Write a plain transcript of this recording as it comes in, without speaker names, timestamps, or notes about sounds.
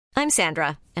I'm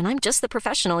Sandra, and I'm just the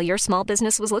professional your small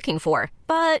business was looking for.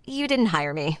 But you didn't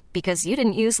hire me because you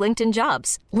didn't use LinkedIn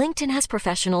Jobs. LinkedIn has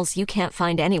professionals you can't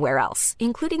find anywhere else,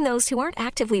 including those who aren't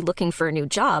actively looking for a new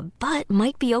job, but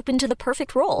might be open to the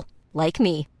perfect role, like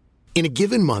me. In a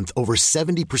given month, over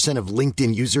 70% of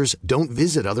LinkedIn users don't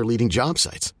visit other leading job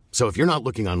sites. So if you're not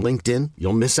looking on LinkedIn,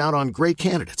 you'll miss out on great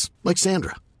candidates like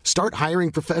Sandra. Start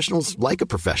hiring professionals like a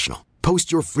professional.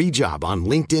 Post your free job on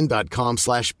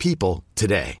linkedin.com/people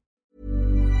today.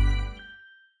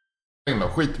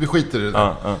 Vi skiter i det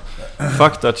där.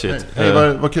 Fuck that shit.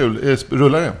 Hej, vad kul.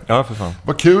 Rullar det? Ja, för fan.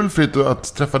 Vad kul, Fritto,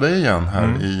 att träffa dig igen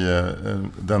här i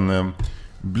den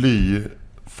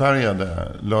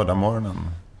blyfärgade lördagmorgonen.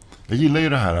 Jag gillar ju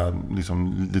det här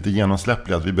liksom, lite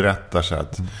genomsläppliga, att vi berättar så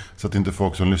att inte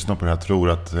folk som lyssnar på det här tror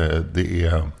att det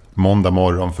är måndag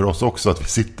morgon för oss också, att vi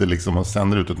sitter liksom och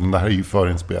sänder ut, utan det här är ju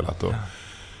förinspelat och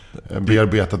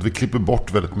bearbetat. Vi klipper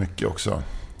bort väldigt mycket också,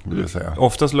 vill jag säga.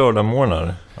 Oftast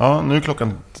lördagmorgnar. Ja, nu är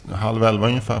klockan 10:30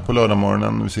 ungefär på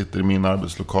lördagmorgonen. Vi sitter i min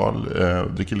arbetslokal,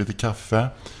 dricker lite kaffe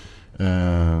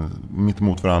mitt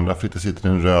emot varandra. Fritte sitter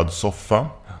i en röd soffa.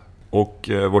 Och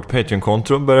vårt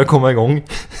Patreon-konto börjar komma igång.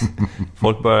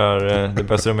 Folk det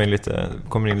börjar strömma in lite,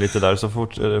 kommer in lite där. Så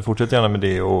fortsätt gärna med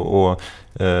det och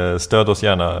stöd oss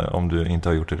gärna om du inte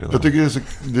har gjort det redan.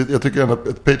 Jag tycker att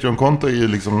ett Patreon-konto är ju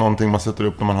liksom någonting man sätter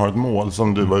upp när man har ett mål,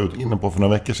 som du var inne på för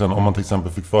några veckor sedan. Om man till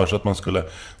exempel fick för sig att man skulle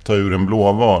ta ur en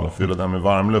blåval och fylla den med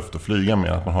varmluft och flyga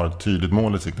med, att man har ett tydligt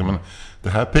mål i sikte. Men det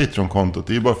här Patreon-kontot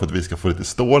är ju bara för att vi ska få lite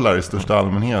stålar i största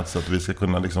allmänhet, så att vi ska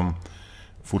kunna liksom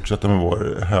fortsätta med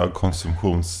vår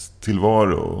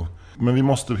högkonsumtionstillvaro. Men vi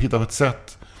måste hitta ett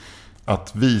sätt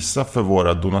att visa för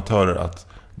våra donatörer att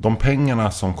de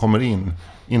pengarna som kommer in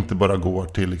inte bara går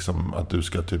till liksom att du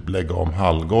ska typ lägga om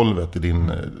hallgolvet i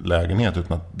din lägenhet,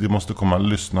 utan att det måste komma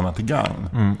lyssnarna till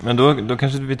gagn. Men då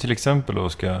kanske vi till exempel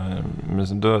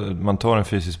då man tar en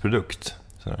fysisk produkt.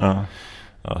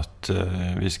 Att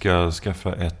vi ska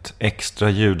skaffa ett extra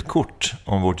ljudkort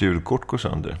om vårt ljudkort går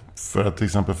sönder. För att till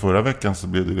exempel förra veckan så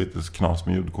blev det lite knas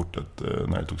med ljudkortet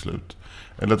när det tog slut.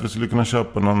 Eller att vi skulle kunna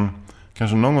köpa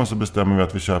kanske någon gång så bestämmer vi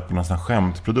att vi köper någon sån här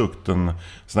skämtprodukt, en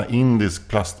sån här indisk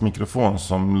plastmikrofon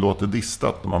som låter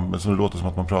distat, som låter som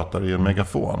att man pratar i en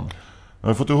megafon. När vi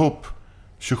har fått ihop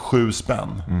 27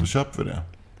 spänn, då köper vi det.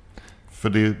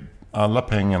 För alla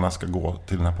pengarna ska gå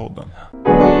till den här podden.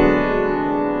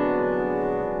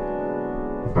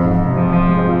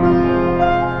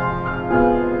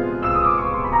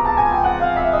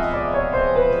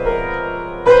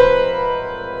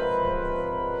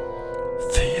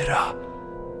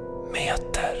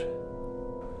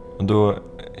 Och då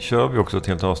kör vi också ett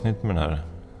helt avsnitt med den här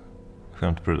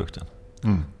skämtprodukten.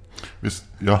 Visst,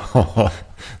 ja.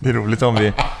 Det är roligt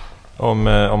om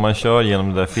man kör genom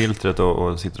det där filtret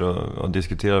och sitter och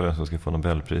diskuterar vem som ska få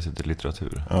Nobelpriset i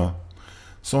litteratur. Ja.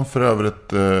 Som för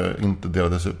övrigt inte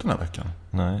delades ut den här veckan.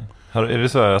 Nej. Är det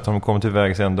så här att de kommer till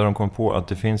vägs ände och de kommer på att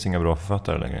det finns inga bra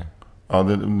författare längre? Ja,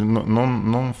 det är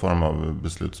någon form av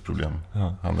beslutsproblem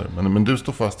handlar det. Men du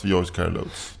står fast vid Joyce Carol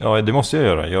Oates. Ja, det måste jag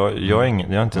göra. Jag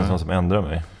är inte en sån som ändrar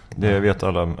mig. Det vet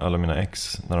alla mina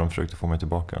ex när de försökte få mig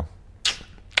tillbaka.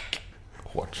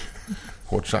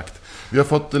 Hårt sagt. Vi har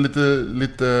fått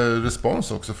lite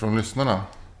respons också från lyssnarna.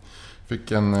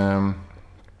 Fick ett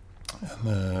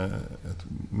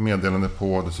meddelande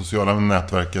på det sociala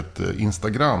nätverket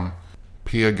Instagram.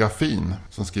 Pegafin,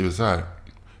 som skriver så här: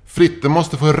 Fritte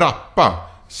måste få rappa.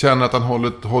 Känner att han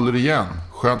håller igen.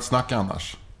 Skönt snack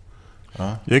annars.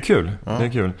 Ja. Det är kul. Ja. Det är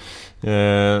kul.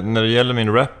 När det gäller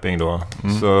min rapping då,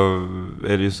 så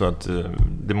är det ju så att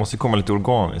det måste komma lite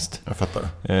organiskt. Jag fattar.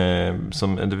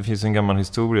 Det finns en gammal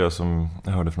historia som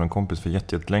jag hörde från en kompis för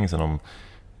jättelänge sedan om.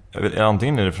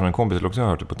 Antingen är det från en kompis eller också har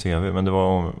jag hört det på tv. Men det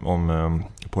var om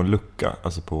på en lucka,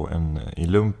 alltså i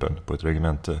lumpen på ett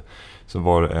regemente, så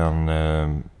var det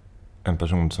en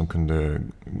person som kunde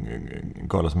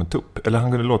gala som en tupp. Eller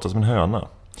han kunde låta som en höna.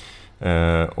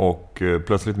 Och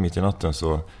plötsligt mitt i natten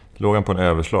så låg han på en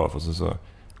överslav och så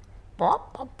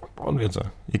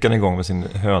gick han igång med sin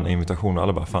hön-invitation och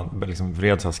alla bara liksom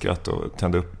vreds av skratt och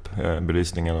tände upp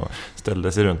belysningen och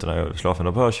ställde sig runt den här överslafen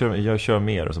och bara jag kör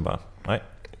mer, och så bara nej.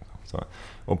 Så.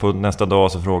 Och på nästa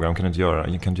dag så frågade han, kan du inte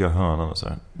göra hönan, och så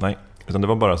här. Nej, utan det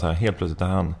var bara så här helt plötsligt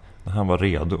när han var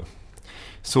redo.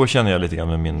 Så känner jag lite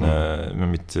grann med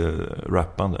mitt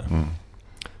rappande.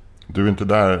 Du är inte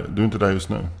där just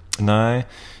nu. Nej,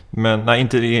 men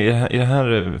inte i det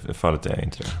här fallet är jag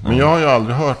inte det. Nej. Men jag har ju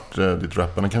aldrig hört ditt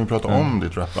rappande. Kan vi prata om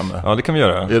ditt rappande? Ja, det kan vi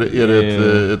göra. Är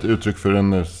det ett uttryck för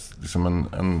en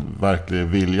verklig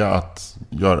vilja att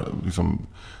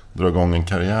dra igång en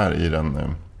karriär i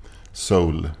den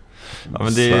soul? Ja,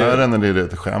 men sfären, eller är det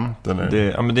ett skämt?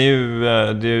 Eller? Men det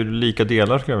är ju lika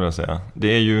delar, skulle jag vilja säga. Det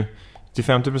är ju till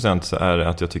 50% så är det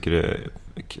att jag tycker det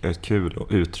är kul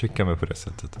att uttrycka mig på det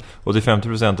sättet. Och till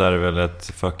 50% är det väl ett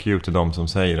fuck you till de som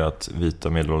säger att vita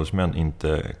medelålders män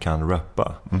inte kan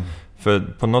rappa. För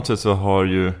på något sätt så har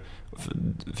ju...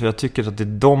 För jag tycker att det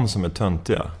är de som är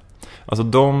töntiga.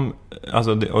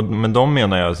 Men de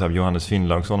menar jag så här, Johannes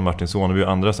Finnlaugsson och Martin Soneby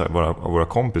och andra så här, våra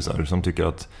kompisar som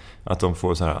tycker att de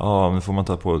får så här, nu får man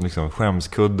ta på liksom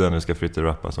skämskudden, nu ska Fritte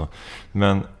rappa så.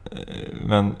 Men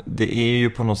det är ju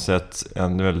på något sätt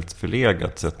en väldigt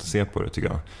förlegat sätt att se på det,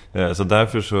 tycker jag. Så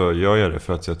därför så gör jag det,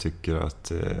 för att jag tycker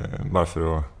att bara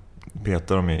för att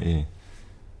peta dem i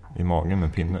magen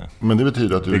med pinne. Men det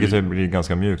betyder att du... Vilket blir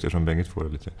ganska mjukt eftersom bägge två är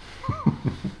lite...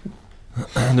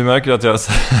 Du märker att jag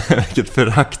vilket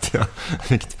förakt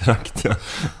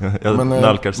jag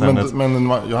nalkar sämnet.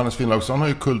 Men Johannes Finnlaugsson har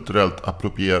ju kulturellt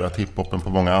approprierat hiphopen på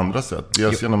många andra sätt.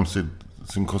 Dels genom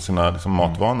sina liksom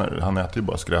matvanor. Han äter ju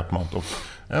bara skräpmat, och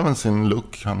även sin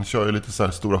look. Han kör ju lite så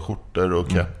här stora skjortor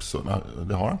och keps. Och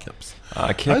det har han keps.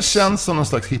 Han känns som någon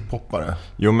slags hiphoppare.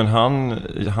 Jo, men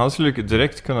han skulle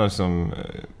direkt kunna liksom,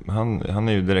 han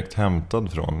är ju direkt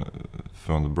hämtad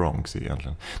från the Bronx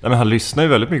egentligen. Nej, men han lyssnar ju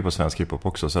väldigt mycket på svensk hiphop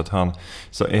också,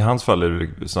 så i hans fall är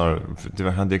det snarare,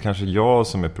 det är kanske jag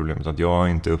som är problemet, att jag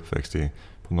inte är uppväxt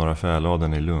på Norra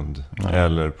Fäladen i Lund. Nej.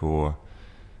 Eller på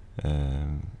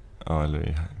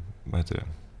vad heter det?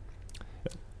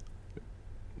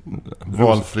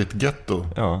 Valfritt getto.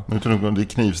 Ja. Nu tror jag det är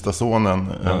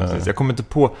Knivstasonen. Ja, jag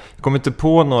kommer inte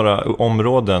på några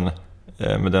områden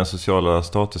med den sociala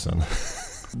statusen.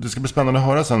 Det ska bli spännande att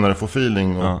höra sen när du får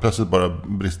feeling och plötsligt bara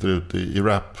brister ut i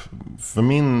rap. För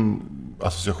min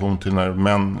association till när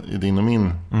män i din och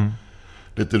min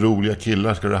lite roliga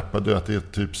killar ska rappa, det är att det är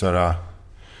typ så här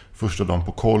första dagen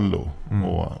på kollo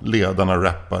och ledarna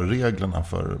rappar reglerna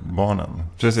för barnen.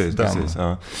 Precis.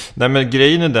 Ja. Nej, men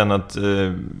grejen är den att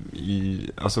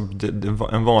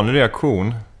en vanlig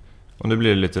reaktion, och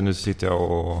nu sitter jag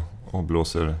och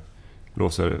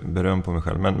blåser beröm på mig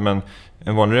själv, men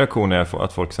en vanlig reaktion är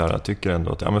att folk så här tycker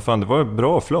ändå att men fan, det var ett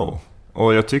bra flow.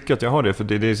 Och jag tycker att jag har det, för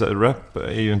det är så här, rap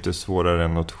är ju inte svårare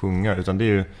än att sjunga, utan det är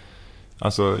ju,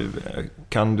 alltså,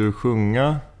 kan du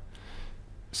sjunga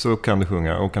så kan du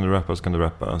sjunga, och kan du rappa så kan du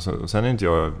rappa. Alltså, sen är inte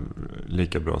jag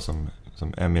lika bra som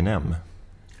Eminem.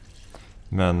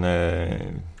 Men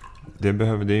det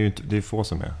är få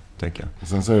som är, tänker jag.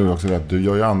 Sen säger du också att du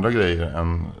gör ju andra grejer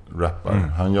än rappar.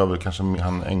 Han gör väl kanske,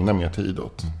 han ägnar mer tid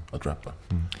åt att rappa.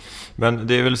 Men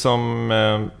det är väl som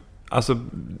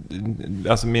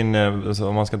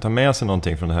om man ska ta med sig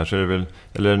någonting från det här, så är det väl,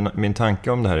 eller min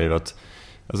tanke om det här är att,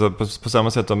 alltså på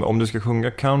samma sätt, om du ska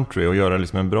sjunga country och göra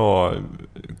liksom en bra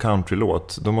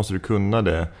countrylåt, då måste du kunna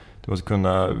det. Du måste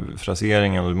kunna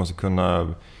fraseringen, och du måste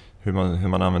kunna hur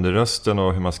man använder rösten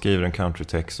och hur man skriver en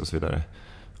countrytext och så vidare.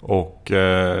 Och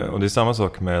det är samma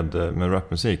sak med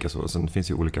rapmusik. Alltså, sen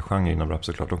finns ju olika genrer inom rap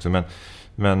såklart också,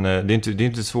 men det är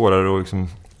inte svårare att liksom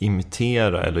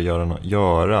imitera eller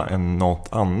göra än något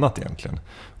annat egentligen.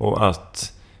 Och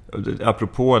att,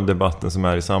 apropå debatten som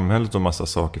är i samhället och massa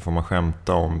saker får man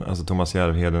skämta om, alltså Thomas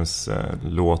Järvhedens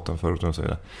låt om förut och så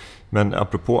vidare. Men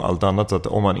apropå allt annat, att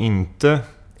om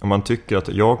man tycker att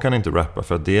jag kan inte rappa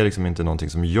för att det är liksom inte någonting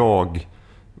som jag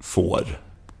får,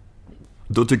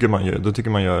 då tycker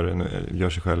man gör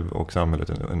sig själv och samhället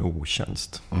en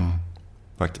otjänst.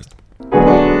 Faktiskt.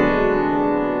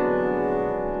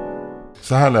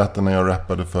 Så här lät det när jag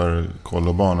rappade för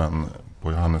Kollobarnen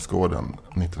på Johannesgården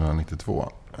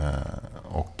 1992.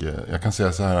 Och jag kan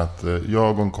säga så här att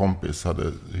jag och en kompis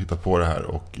hade hittat på det här,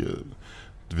 och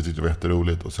vi tyckte det var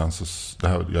jätteroligt. Och sen så,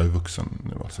 jag är vuxen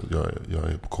nu, alltså jag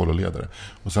är kolloledare.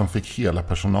 Och sen fick hela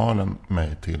personalen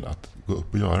mig till att gå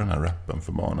upp och göra den här rappen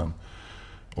för barnen.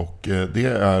 Och det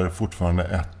är fortfarande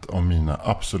ett av mina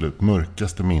absolut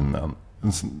mörkaste minnen.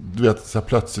 Du vet, så här,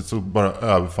 plötsligt så bara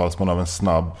överfalls man av en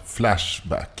snabb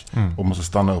flashback och måste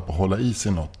stanna upp och hålla i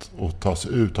sig något och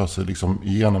ta sig liksom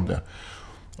igenom det.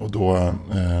 Och då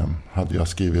hade jag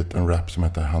skrivit en rap som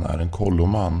heter Han är en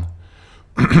kolloman.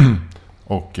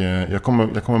 Och jag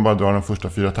kommer bara dra de första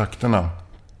 4 takterna.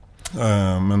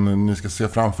 Men ni ska se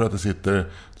framför att det sitter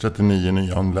 39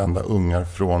 nyanlända ungar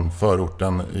från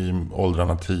förorten i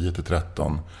åldrarna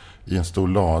 10-13 i en stor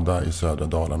lada i södra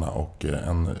Dalarna, och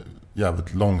en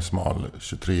jävligt långsmal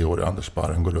 23-årig Anders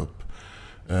Barren går upp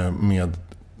med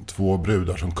 2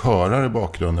 brudar som körar i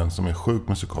bakgrunden som är sjukt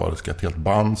musikaliska, ett helt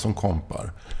band som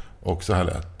kompar. Och så här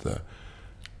lät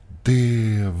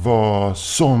Det var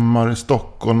sommar i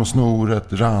Stockholm och snoret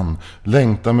rann.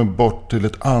 Längtar mig bort till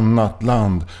ett annat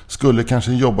land. Skulle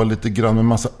kanske jobba lite grann med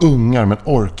massa ungar. Men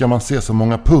orkar man se så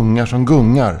många pungar som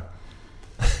gungar?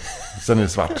 Sen är det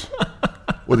svart.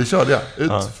 Och det körde jag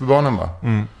ut för barnen va?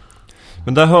 Mm.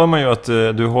 Men där hör man ju att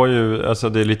du har ju, alltså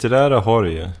det litterära har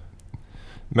du ju.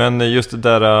 Men just det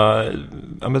där,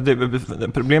 ja,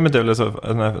 men problemet är väl så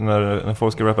när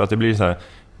folk ska rappa att det blir så här.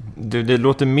 Det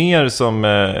låter mer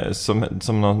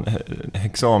som någon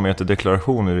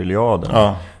hexameterdeklaration ur Iliaden.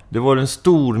 Ja. Det var en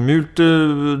stormulte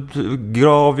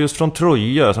Gravius från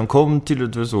Troja som kom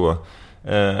till så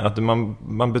att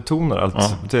man betonar allt.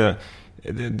 Ja.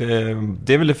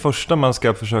 Det är väl det första man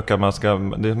ska försöka, man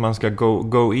ska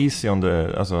go easy on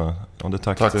the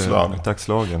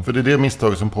taktslagen. För det är det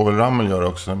misstaget som Povel Ramel gör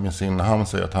också med sin, han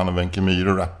säger att han och Wenche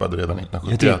Myhre rappade redan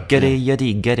 1971. Jag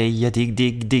diggar det.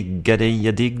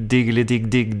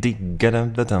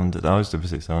 Ja, just det,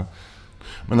 precis. Ja.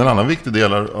 Men en annan viktig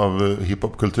del av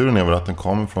hiphopkulturen är väl att den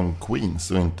kommer från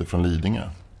Queens och inte från Lidingö.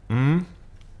 Mm.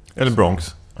 Eller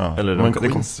Bronx. Ja, eller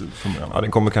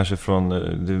den kommer kanske från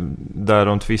där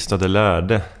de tvistade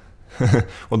lärde.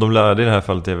 Och de lärde i det här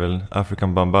fallet är väl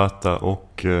African Bambata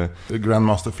och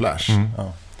Grandmaster Flash.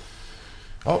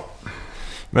 Ja.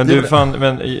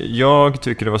 Men jag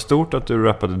tycker det var stort att du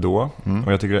rappade då.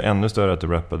 Och jag tycker det är ännu större att du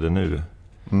rappade nu.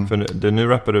 För nu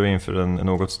rappar du inför en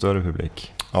något större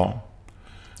publik. Ja.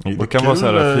 Det kan vara så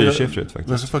här fyrsiffrigt faktiskt.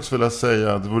 Jag skulle faktiskt vilja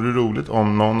säga att det vore roligt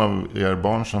om någon av er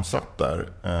barn som satt där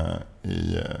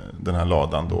i den här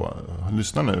ladan då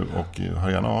lyssnar nu och hör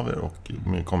gärna av er och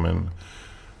kommer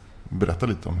berätta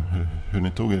lite om hur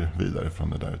ni tog er vidare från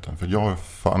det där. För jag har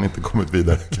fan inte kommit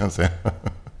vidare, kan jag säga.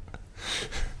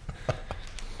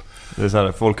 Det är så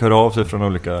här, folk hör av sig från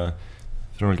olika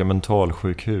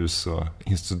mentalsjukhus och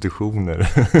institutioner.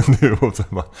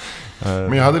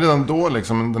 Men jag hade redan då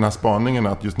liksom den här spaningen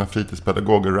att just när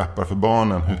fritidspedagoger rappar för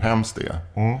barnen, hur hemskt det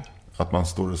är. Att man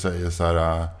står och säger så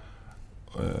här: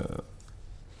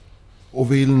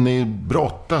 och vill ni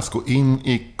brottas, gå in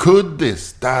i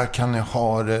kuddis, där kan ni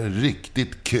ha det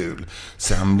riktigt kul.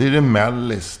 Sen blir det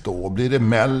mellis, då blir det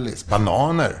mellis,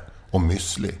 bananer och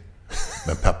müsli.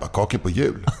 Men pepparkakor på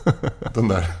jul. Den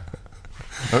där.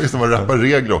 Ja, visst, man rappar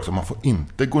regler också. Man får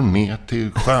inte gå ner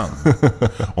till sjön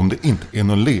om det inte är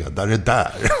någon ledare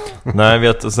där. Nej,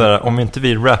 vet så här, om inte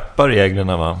vi rappar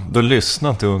reglerna va, då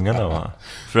lyssnar till ungarna va.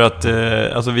 För att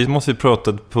alltså, vi måste ju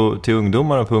prata till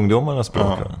ungdomarna på ungdomarnas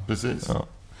språk. Ja, precis. Ja.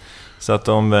 Så att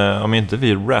om inte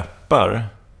vi rappar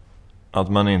att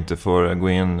man inte får gå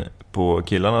in på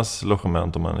killarnas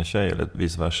logement om man är tjej eller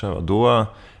vice versa va, då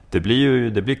det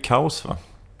blir kaos va.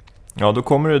 Ja, då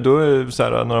kommer det då så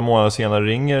här, några månader senare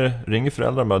ringer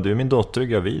föräldrarna bara, du är min dotter är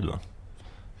gravid va.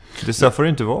 Det så får det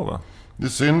inte vara va. Det är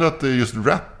synd att just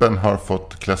rappen har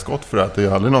fått klä skott för att det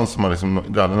är aldrig någon som har liksom,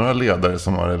 det är aldrig några ledare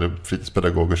som har, eller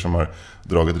fritidspedagoger som har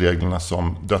dragit reglerna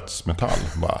som dödsmetall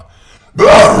bara. Det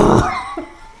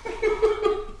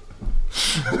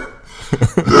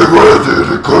går inte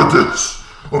till kuddis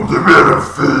om det är mer än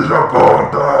 4 barn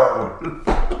där.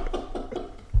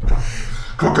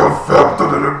 Klockan 15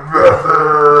 är det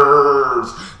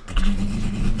mellis.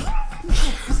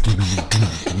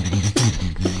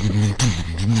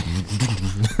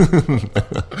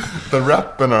 Den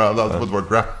rappen har alltid fått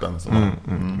varit rappen.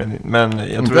 Men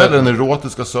jag tror inte den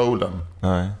erotiska soulen.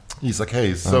 Nej. Isaac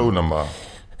Hayes soulen bara.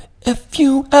 If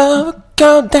you ever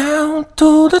go down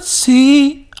to the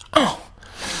sea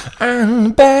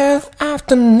and bath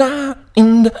after night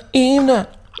in the evening,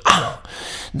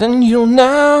 then you'll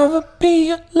never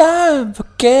be alive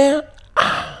again.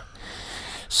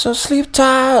 So sleep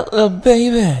tight, little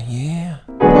baby, yeah.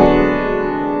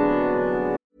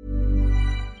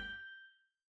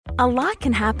 A lot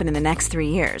can happen in the next 3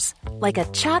 years. Like a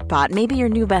chatbot may be your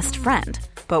new best friend.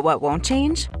 But what won't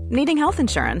change? Needing health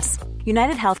insurance.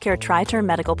 United Healthcare Tri-Term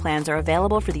Medical Plans are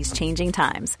available for these changing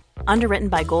times. Underwritten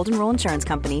by Golden Rule Insurance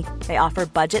Company, they offer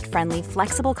budget-friendly,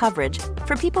 flexible coverage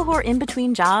for people who are in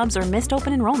between jobs or missed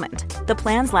open enrollment. The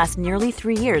plans last nearly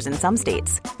 3 years in some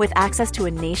states, with access to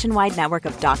a nationwide network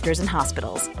of doctors and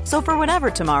hospitals. So for whatever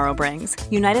tomorrow brings,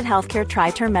 United Healthcare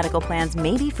Tri-Term Medical Plans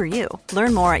may be for you.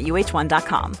 Learn more at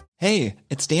uh1.com. Hey,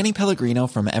 it's Danny Pellegrino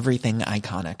from Everything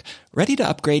Iconic. Ready to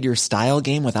upgrade your style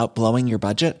game without blowing your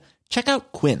budget? Check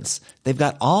out Quince. They've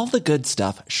got all the good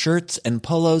stuff, shirts and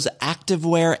polos,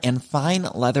 activewear, and fine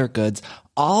leather goods,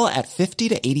 all at 50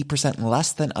 to 80%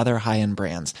 less than other high-end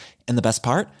brands. And the best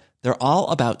part? They're all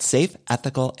about safe,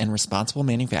 ethical, and responsible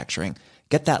manufacturing.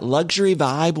 Get that luxury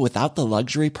vibe without the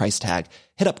luxury price tag.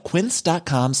 Hit up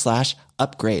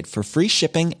quince.com/upgrade for free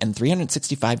shipping and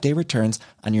 365-day returns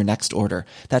on your next order.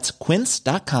 That's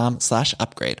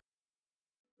quince.com/upgrade.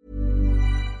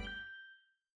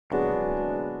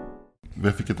 Vi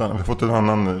har fått en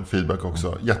annan feedback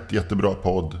också. Jättebra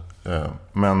podd.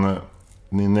 Men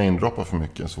ni namedroppar för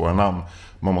mycket svåra namn.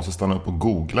 Man måste stanna upp och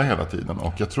googla hela tiden.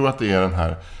 Och jag tror att det är den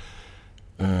här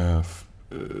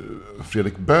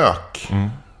Fredrik Böök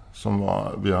som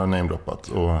vi har namedroppat.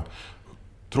 Och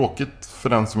tråkigt för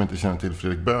den som inte känner till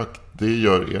Fredrik Böök. Det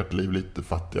gör ert liv lite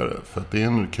fattigare. För att det är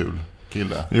en kul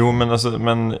kille. Jo,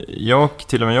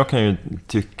 men jag kan ju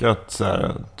tycka att,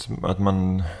 att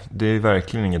man, det är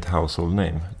verkligen inget household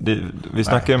name. Vi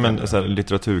snackar om en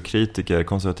litteraturkritiker,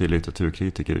 konservativ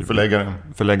litteraturkritiker,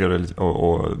 förläggare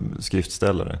och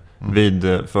skriftställare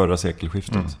vid förra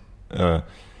sekelskiftet.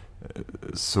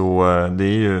 Så det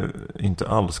är ju inte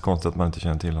alls konstigt att man inte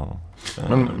känner till honom.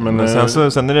 Men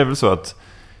sen är det väl så att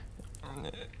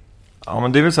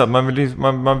men det är väl så att man vill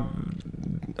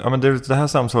det här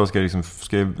samtalet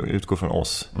ska utgå från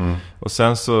oss. Och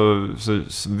sen så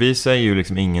vi säger ju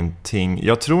liksom ingenting.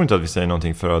 Jag tror inte att vi säger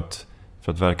någonting för att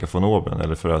verka von oben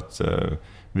eller för att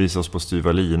visa oss på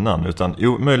styva linan, utan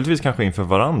möjligtvis kanske inför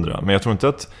varandra. Men jag tror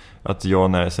inte att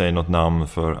jag när jag säger något namn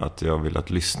för att jag vill att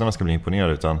lyssnarna ska bli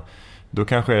imponerade, utan då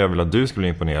kanske jag vill att du ska bli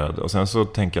imponerad. Och sen så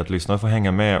tänker jag att lyssnarna får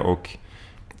hänga med, och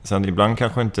sen ibland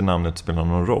kanske inte namnet spelar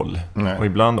någon roll. Nej. Och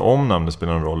ibland om namnet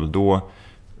spelar någon roll,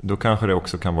 då kanske det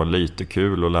också kan vara lite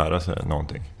kul att lära sig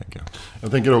någonting, tänker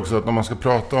jag tänker också att när man ska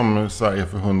prata om Sverige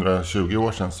för 120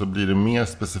 år sedan så blir det mer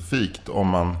specifikt om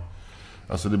man...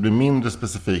 Alltså det blir mindre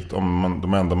specifikt om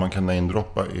de enda man kan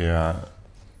namedroppa är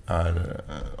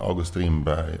August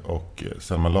Strindberg och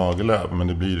Selma Lagerlöf. Men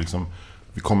det blir liksom...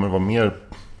 Vi kommer vara mer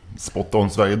spot on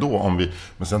Sverige då om vi...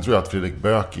 Men sen tror jag att Fredrik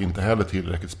Böök inte heller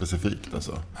tillräckligt specifikt.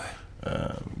 Alltså.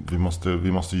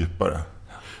 Vi måste djupa det.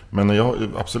 Men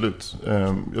absolut.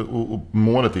 Och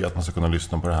målet är att man ska kunna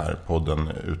lyssna på den här podden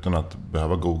utan att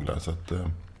behöva googla. Så att,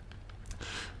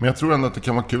 men jag tror ändå att det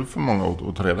kan vara kul för många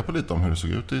att ta reda på lite om hur det såg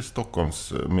ut i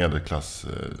Stockholms medelklass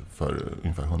för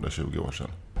ungefär 120 år sedan.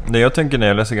 Det jag tänker när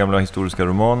jag läser gamla historiska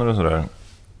romaner och sådär,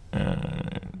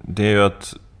 det är ju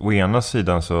att å ena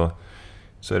sidan så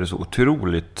är det så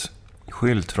otroligt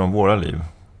skilt från våra liv.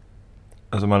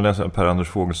 Alltså man läser Per-Anders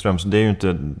Fogelström, så det är ju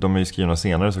inte, de är ju skrivna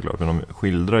senare såklart, men de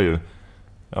skildrar ju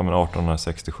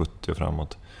 1860-70 och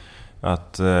framåt.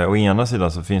 Att å ena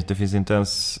sidan så finns inte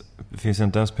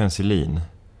ens penicillin.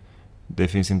 Det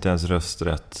finns inte ens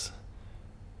rösträtt.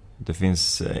 Det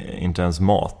finns inte ens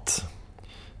mat.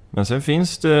 Men sen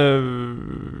finns det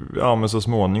men så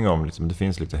småningom liksom, det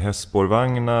finns lite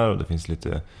hästspårvagnar och det finns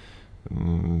lite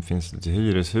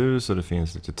hyreshus och det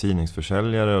finns lite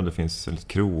tidningsförsäljare och det finns lite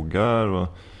krogar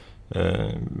och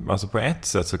alltså på ett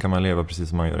sätt så kan man leva precis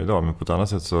som man gör idag, men på ett annat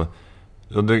sätt så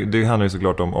det handlar ju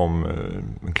såklart om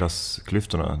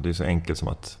klassklyftorna. Det är så enkelt som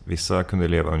att vissa kunde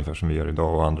leva ungefär som vi gör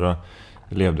idag och andra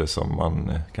levde som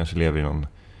man kanske lever i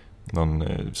någon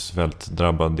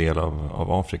svältdrabbad del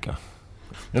av Afrika.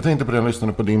 Jag tänkte på det, jag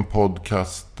lyssnade på din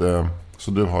podcast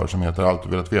så du har som heter Allt du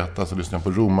velat veta, så lyssnade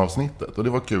jag på Rom-avsnittet. Och det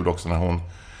var kul också när hon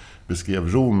beskrev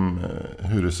Rom,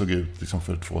 hur det såg ut liksom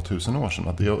för 2000 år sedan.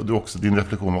 Att det också, din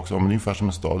reflektion också om ungefär som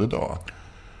en stad idag.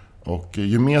 Och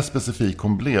ju mer specifik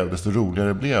hon blev, desto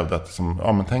roligare blev det. Att liksom,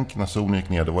 men tänk när solen gick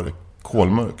ner, då var det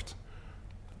kolmörkt.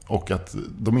 Och att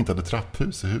de inte hade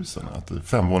trapphus i husen. Att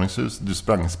 5-våningshus, du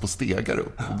sprang på stegar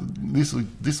upp.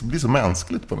 Det blir så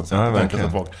mänskligt på något sätt. Ja,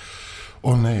 verkligen.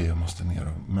 Nej, jag måste ner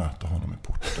och möta honom i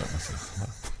porten.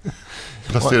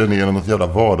 Placera ner i något jävla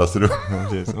vardagsrum.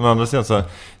 Men andra sidan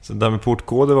så där med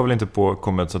portkoder var väl inte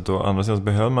påkommet, så att då andra sidan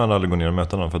behövde man aldrig gå ner och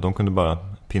möta någon, för att de kunde bara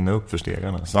pinna upp för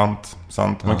stegarna. Sant.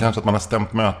 Men kanske att man har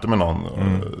stämt möte med någon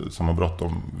som har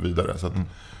bråttom vidare, så att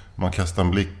man kastar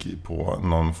en blick på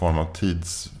någon form av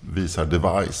tidsvisar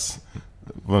device.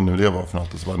 Vad nu det var för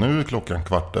något. Och så bara, nu är klockan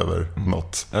 1:15.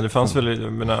 Ja, det fanns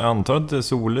väl, men jag antar att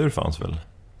solur fanns väl.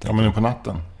 Ja, men på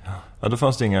natten. Ja, då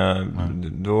fanns det inga...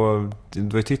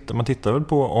 Man tittade väl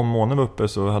på, om månen var uppe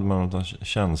så hade man någon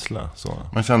känsla. Så.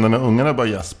 Man kände när ungarna bara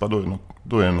gäspa,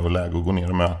 då är det nog läge att gå ner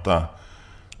och möta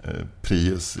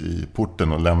Prius i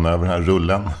porten och lämna över den här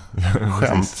rullen.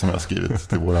 Skämt som jag har skrivit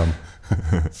till våran...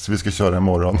 Så vi ska köra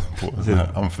imorgon på den här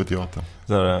amfiteatern.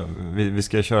 Vi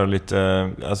ska köra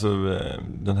lite... Alltså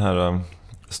den här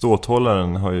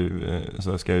ståthållaren har ju...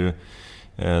 Så ska ju...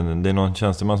 Det är någon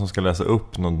tjänsteman som ska läsa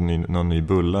upp någon ny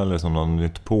bulla eller som någon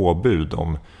nytt påbud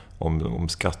om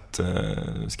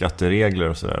skatteregler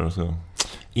och sådär. Så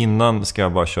innan ska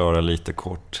jag bara köra lite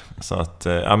kort. Så att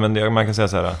men man kan säga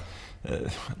så här,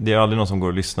 det är aldrig någon som går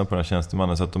och lyssnar på den här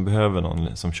tjänstemannen, så att de behöver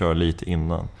någon som kör lite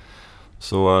innan.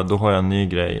 Så då har jag en ny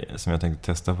grej som jag tänkte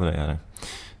testa på dig här.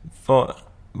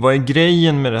 Vad är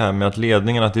grejen med det här med att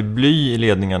ledningarna, att det är bly i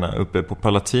ledningarna uppe på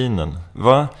palatinen?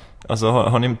 Va? Alltså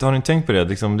har ni tänkt på det?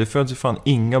 Liksom, det föds ju fan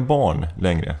inga barn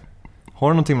längre. Har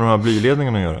det någonting med de här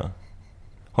blyledningarna att göra?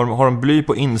 Har de bly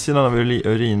på insidan av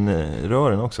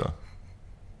urinrören också?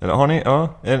 Eller har ni? Ja,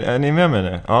 är ni med mig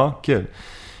nu? Ja,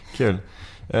 kul.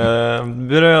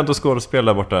 Bröd och skådespel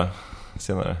där borta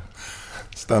senare.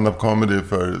 Stand-up comedy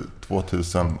för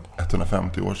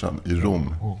 2150 år sedan i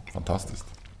Rom. Fantastiskt.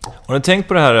 Har ni tänkt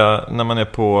på det här när man är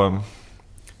på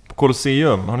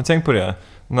Colosseum? Har ni tänkt på det?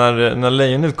 När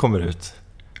lejonet kommer ut,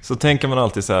 så tänker man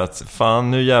alltid så här att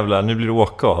fan, nu jävlar, nu blir det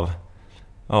åka av.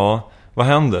 Ja, vad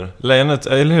händer? Lejonet,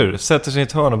 eller hur? Sätter sig i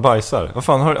ett hörn och bajsar. Vad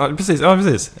fan, precis,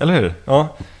 eller hur? Ja,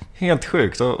 helt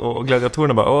sjukt. Och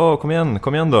gladiatorerna bara,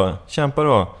 kom igen då, kämpa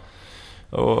då.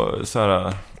 Och så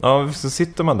här, ja, så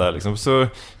sitter man där liksom. Så,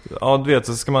 ja, du vet,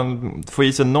 så ska man få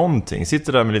i sig någonting.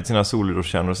 Sitter där med lite sina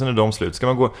solroskärnor och sen är de slut.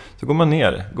 Så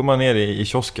går man ner i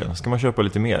kiosken. Ska man köpa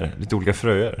lite mer, lite olika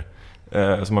fröer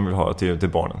som man vill ha till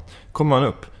barnen. Kommer man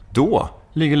upp, då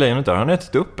ligger lejonet där. Han har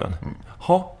ätit upp en.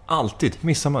 Alltid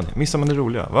missar man det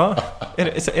roliga. Va?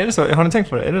 Är det så? Har ni tänkt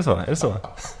på det? Är det så?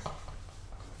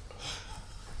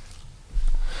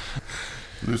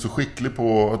 Du är så skicklig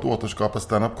på att återskapa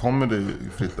stand-up comedy,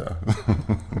 Fritte.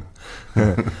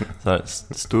 Så här,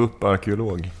 stå upp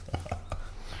arkeolog.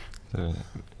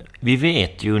 Vi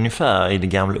vet ju ungefär i det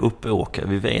gamla Uppåker,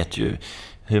 vi vet ju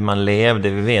hur man levde,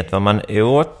 vi vet vad man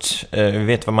åt, vi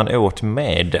vet vad man åt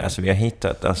med. Alltså vi har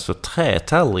hittat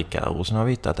trätallrikar, och sen har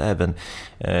vi hittat även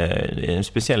en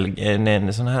speciell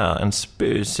en sån här en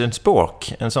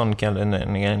spork, en sån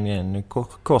en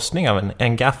korsning av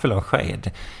en gaffel och en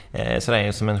sked. Så det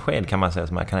är som en sked, kan man säga,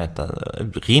 som man kan äta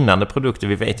rinnande produkter.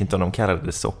 Vi vet inte om de kallade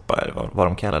det soppa eller vad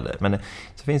de kallade det. Men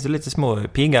så finns det lite små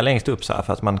piggar längst upp så här,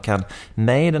 för att man kan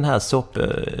med den här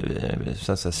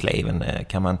sleven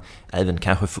kan man även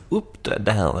kanske få upp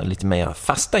det här lite mer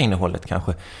fasta innehållet,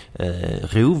 kanske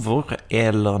rovor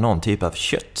eller någon typ av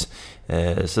kött.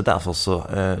 Så därför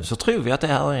så tror vi att det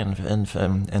här är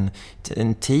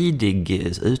en tidig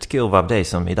utgåva av det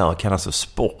som idag kallas för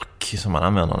spork, som man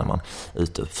använder när man är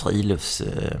ute och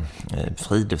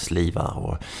friluftslivar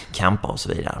och campar och så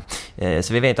vidare.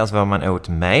 Så vi vet alltså vad man åt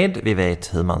med, vi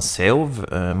vet hur man sov,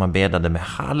 man bäddade med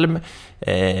halm.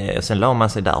 Sen la man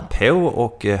sig där på,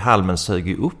 och halmen sög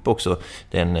ju upp också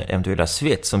den eventuella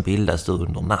svett som bildas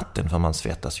under natten, för man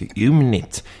svettas ju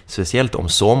ymnigt, speciellt om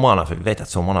somrarna, för vi vet att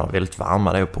somrarna var väldigt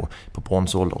varma då på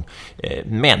bronsåldern.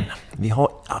 Men vi har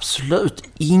absolut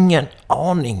ingen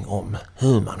aning om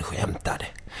hur man skämtade.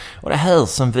 Och det här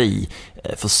som vi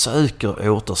försöker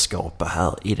återskapa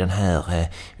här i den här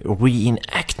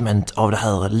reenactment av det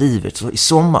här livet. Så i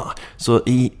sommar, så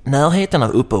i närheten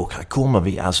av Uppåkra kommer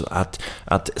vi alltså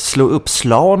att slå upp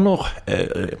slanor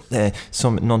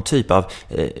som någon typ av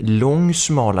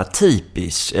långsmala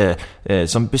tipis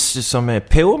som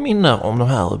påminner om de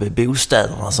här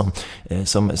bostäderna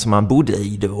som man bodde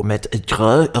i då, med ett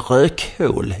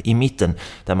rökhål i mitten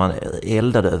där man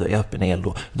eldade över öppen eld.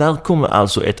 Där kommer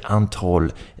alltså ett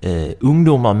antal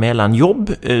ungdomar mellan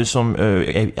jobb som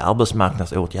är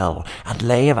arbetsmarknadsåtgärder att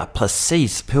leva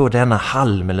precis på denna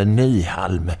halm eller ny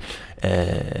halm.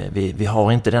 Vi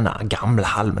har inte denna gamla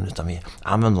halmen, utan vi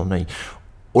använder ny.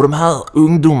 Och de här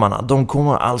ungdomarna, de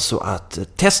kommer alltså att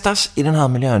testas i den här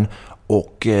miljön.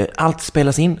 Och allt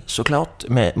spelas in såklart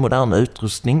med modern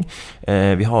utrustning.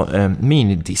 Vi har en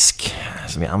minidisk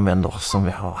som vi använder, som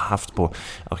vi har haft på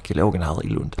arkeologen här i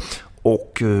Lund.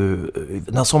 Och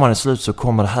när sommaren är slut så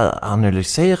kommer det här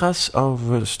analyseras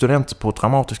av studenter på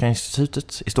Dramatiska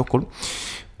institutet i Stockholm.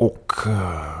 Och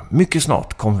mycket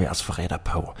snart kommer vi alltså få reda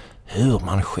på hur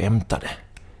man skämtade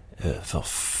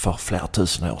för flera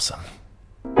tusen år sedan.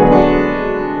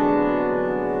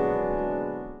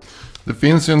 Det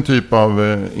finns ju en typ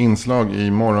av inslag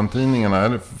i morgontidningarna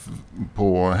eller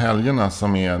på helgerna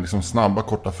som är liksom snabba,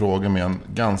 korta frågor med en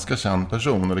ganska känd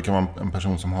person. Och det kan vara en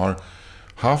person som har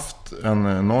haft en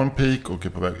enorm peak och är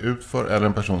på väg utför, eller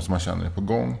en person som man känner är på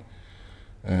gång.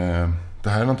 Det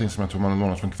här är någonting som jag tror man har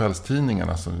lånat från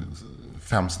kvällstidningarna, alltså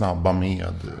 5 snabba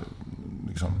med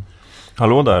liksom.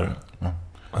 Hallå där. Ja.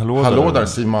 Hallå där,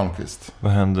 Siw Malmkvist.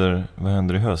 Vad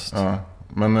händer i höst? Ja,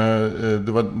 men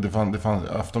det fanns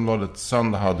Aftonbladet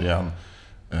söndag hade ju en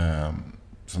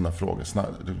sån där fråga,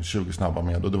 20 snabba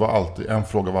med, och det var alltid en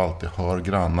fråga var alltid: hör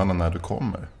grannarna när du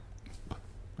kommer?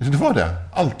 Det var det,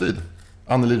 alltid.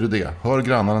 Anneli Rudé, hör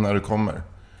grannarna när du kommer.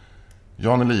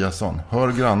 Jan Eliasson,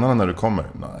 hör grannarna när du kommer.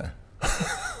 Nej.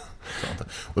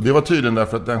 Och det var tydligen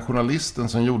därför att den journalisten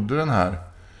som gjorde den här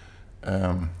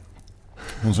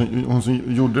hon som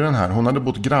gjorde den här, hon hade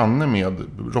bott granne med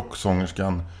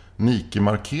rocksångerskan Nike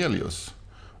Markelius.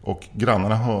 Och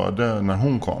grannarna hörde när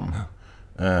hon kom.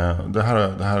 Det här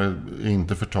är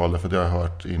inte förtal, för det har jag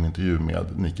hört i en intervju med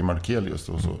Nike Markelius.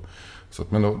 Och så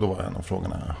men då var en av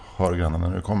frågorna, hör grannarna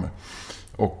när det kommer?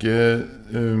 Och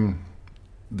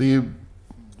det är,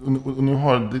 och nu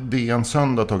har DN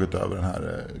Söndag tagit över den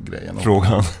här grejen.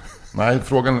 Frågan? Nej,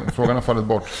 frågan har fallit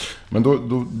bort. Men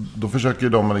då försöker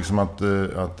de liksom att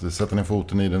sätta ner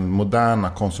foten i den moderna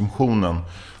konsumtionen.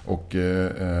 Och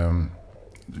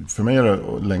för mig har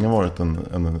det länge varit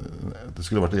det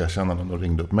skulle varit erkännande om de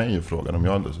ringde upp mig och frågade om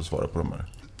jag hade lust att svara på de här.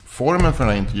 Formen för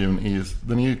den här intervjun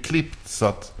den är ju klippt så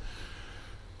att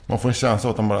man får en känsla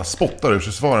av att han bara spottar ur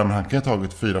sig svaren. Men han kan ju ha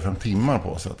tagit 4-5 timmar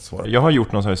på sig att svara. Jag har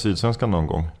gjort någon sån här Sydsvenskan någon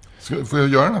gång. Får jag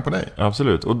göra den här på dig?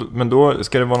 Absolut. Men då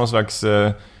ska det vara någon slags...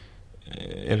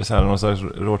 är det så här någon slags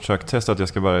Rorschach-test att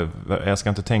jag ska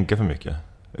inte tänka för mycket?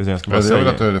 Utan jag ska bara säga... Jag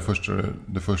vill att det är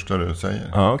det första du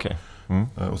säger. Ja, okej. Mm.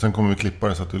 Och sen kommer vi klippa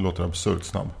det så att du låter absurt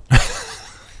snabb.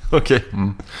 Okej.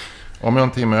 Om jag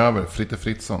en timme över, Fritte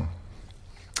Fritzson.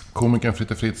 Komikern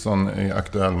Fritte Fritzson är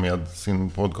aktuell med sin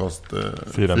podcast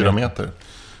 4 meter.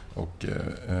 Och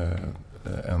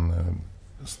en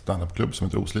standupklubb som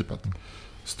heter Oslipat.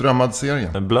 Strömmad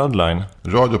serie. Bloodline.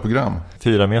 Radioprogram.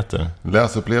 4 meter.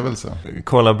 Läsupplevelse.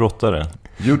 Kolla brottare.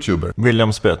 YouTuber.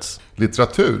 William Spets.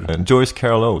 Litteratur. Joyce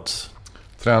Carol Oates.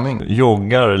 Träning.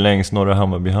 Joggar längs Norra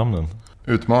Hammarbyhamnen.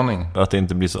 Utmaning. Att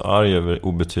inte bli så arg över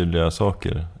obetydliga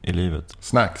saker i livet.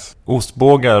 Snacks.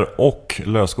 Ostbågar och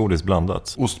lösgodis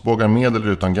blandat. Ostbågar med eller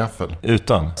utan gaffel?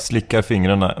 Utan. Slickar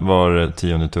fingrarna var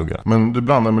 10:e tugga. Men du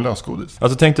blandar med lösgodis?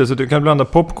 Alltså tänk dig så att du kan blanda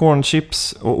popcorn,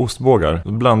 chips och ostbågar.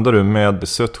 Då blandar du med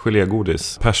sött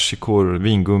gelégodis, persikor,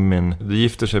 vingummin. Det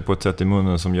gifter sig på ett sätt i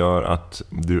munnen som gör att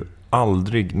du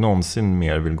aldrig någonsin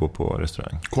mer vill gå på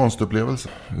restaurang. Konstupplevelse.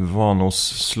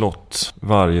 Vanås slott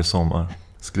varje sommar.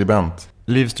 Skribent.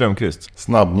 Liv Strömquist.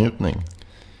 Snabbnjutning.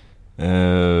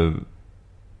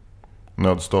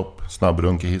 Nödstopp.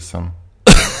 Snabbrunk i hissen.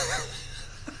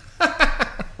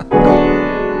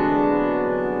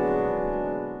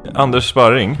 Anders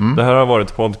Sparring. Det här har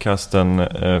varit podcasten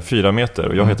 4 meter.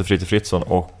 Och jag heter Fritte Fritzson.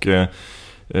 Och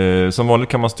som vanligt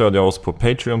kan man stödja oss på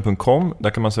patreon.com. Där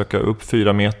kan man söka upp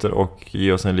 4 meter och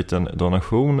ge oss en liten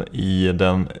donation i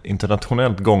den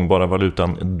internationellt gångbara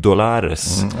valutan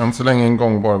dollares. Än så länge en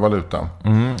gångbar valuta.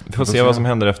 Vi får se vad som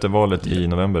händer efter valet i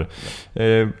november.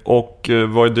 Och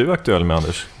vad är du aktuell med,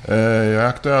 Anders? Jag är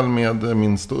aktuell med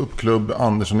min ståuppklubb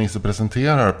Anders och Nisse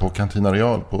presenterar på Cantina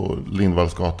Real på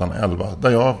Lindvallsgatan 11.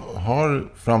 Där jag har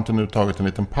fram till nu tagit en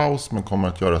liten paus, men kommer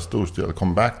att göra storstil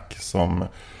comeback som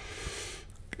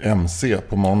MC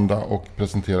på måndag och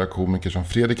presentera komiker som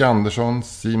Fredrik Andersson,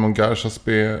 Simon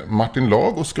Garsaspe, Martin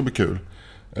Lagos ska bli kul.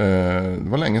 Det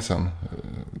var länge sedan.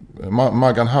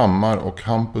 Maggan Hammar och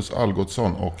Hampus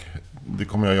Algotsson, och det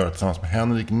kommer jag göra tillsammans med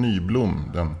Henrik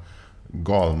Nyblom, den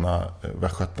galna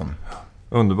västgöten.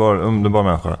 Underbar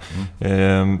människa.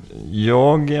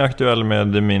 Jag är aktuell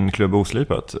med min klubb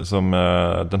Oslipat som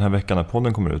den här veckan när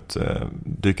podden kommer ut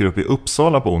dyker upp i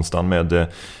Uppsala på onsdagen med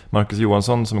Marcus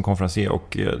Johansson som är konferencier,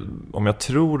 och om jag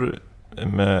tror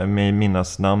med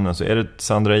minnas namnen så är det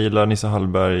Sandra Ilar, Nisse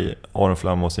Hallberg, Aron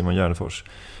Flam och Simon Gärdenfors.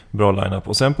 Bra lineup.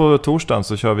 Och sen på torsdagen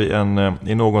så kör vi en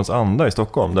i någons anda i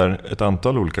Stockholm där ett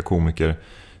antal olika komiker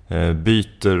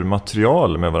byter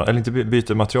material med varandra, eller inte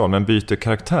byter material men byter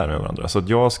karaktär med varandra. Så att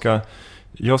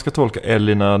jag ska tolka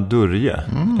Elina Durje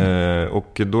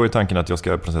och då är tanken att jag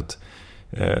ska på något sätt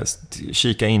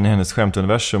kika in i hennes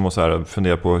skämtuniversum och så här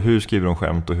fundera på hur skriver hon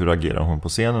skämt och hur agerar hon på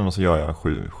scenen, och så gör jag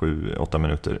 7-8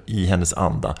 minuter i hennes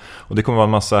anda. Och det kommer vara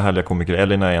en massa härliga komiker.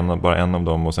 Elina är bara en av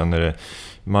dem, och sen är det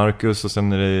Marcus, och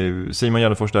sen är det Simon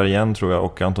Gärdenfors där igen tror jag,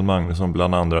 och Anton Magnusson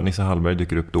bland andra. Nisse Hallberg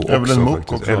dyker upp då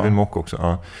Evelyn Mock också.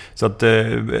 Ja. Så att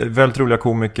väldigt roliga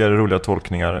komiker, roliga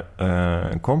tolkningar.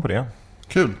 Kom på det.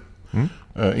 Kul.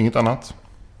 Inget annat?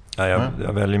 Ja,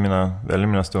 jag väljer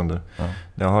mina stunder. Ja.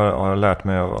 Jag har lärt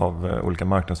mig av olika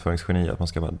marknadsföringsgenier att man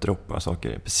ska bara droppa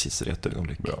saker precis i rätt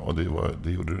ögonblick. Bra, och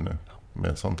det gjorde du nu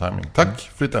med sån timing. Tack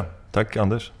Fritte. Tack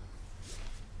Anders.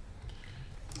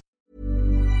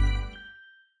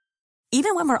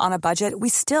 Even when we're on a budget, we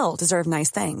still deserve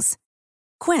nice things.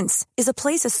 Quince is a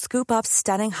place to scoop up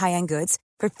stunning high-end goods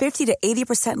for 50 to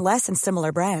 80% less than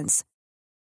similar brands.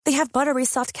 They have buttery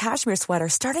soft cashmere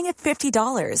sweaters starting at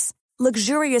 $50,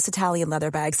 luxurious Italian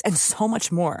leather bags, and so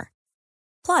much more.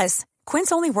 Plus,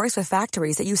 Quince only works with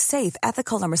factories that use safe,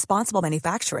 ethical, and responsible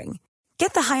manufacturing.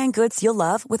 Get the high-end goods you'll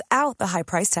love without the high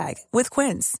price tag with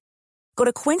Quince. Go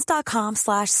to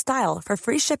quince.com/style for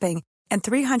free shipping and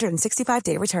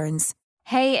 365-day returns.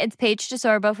 Hey, it's Paige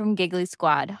DeSorbo from Giggly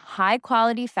Squad. High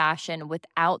quality fashion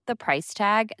without the price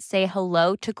tag. Say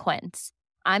hello to Quince.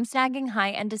 I'm snagging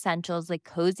high-end essentials like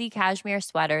cozy cashmere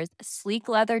sweaters, sleek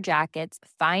leather jackets,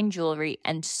 fine jewelry,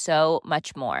 and so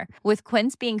much more. With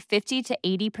Quince being 50 to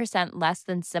 80% less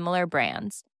than similar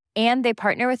brands. And they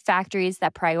partner with factories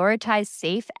that prioritize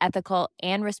safe, ethical,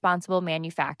 and responsible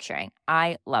manufacturing.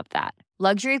 I love that.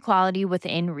 Luxury quality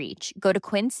within reach. Go to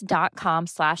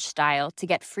quince.com/style to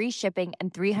get free shipping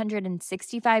and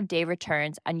 365-day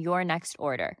returns on your next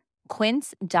order.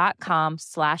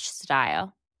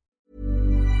 Quince.com/style.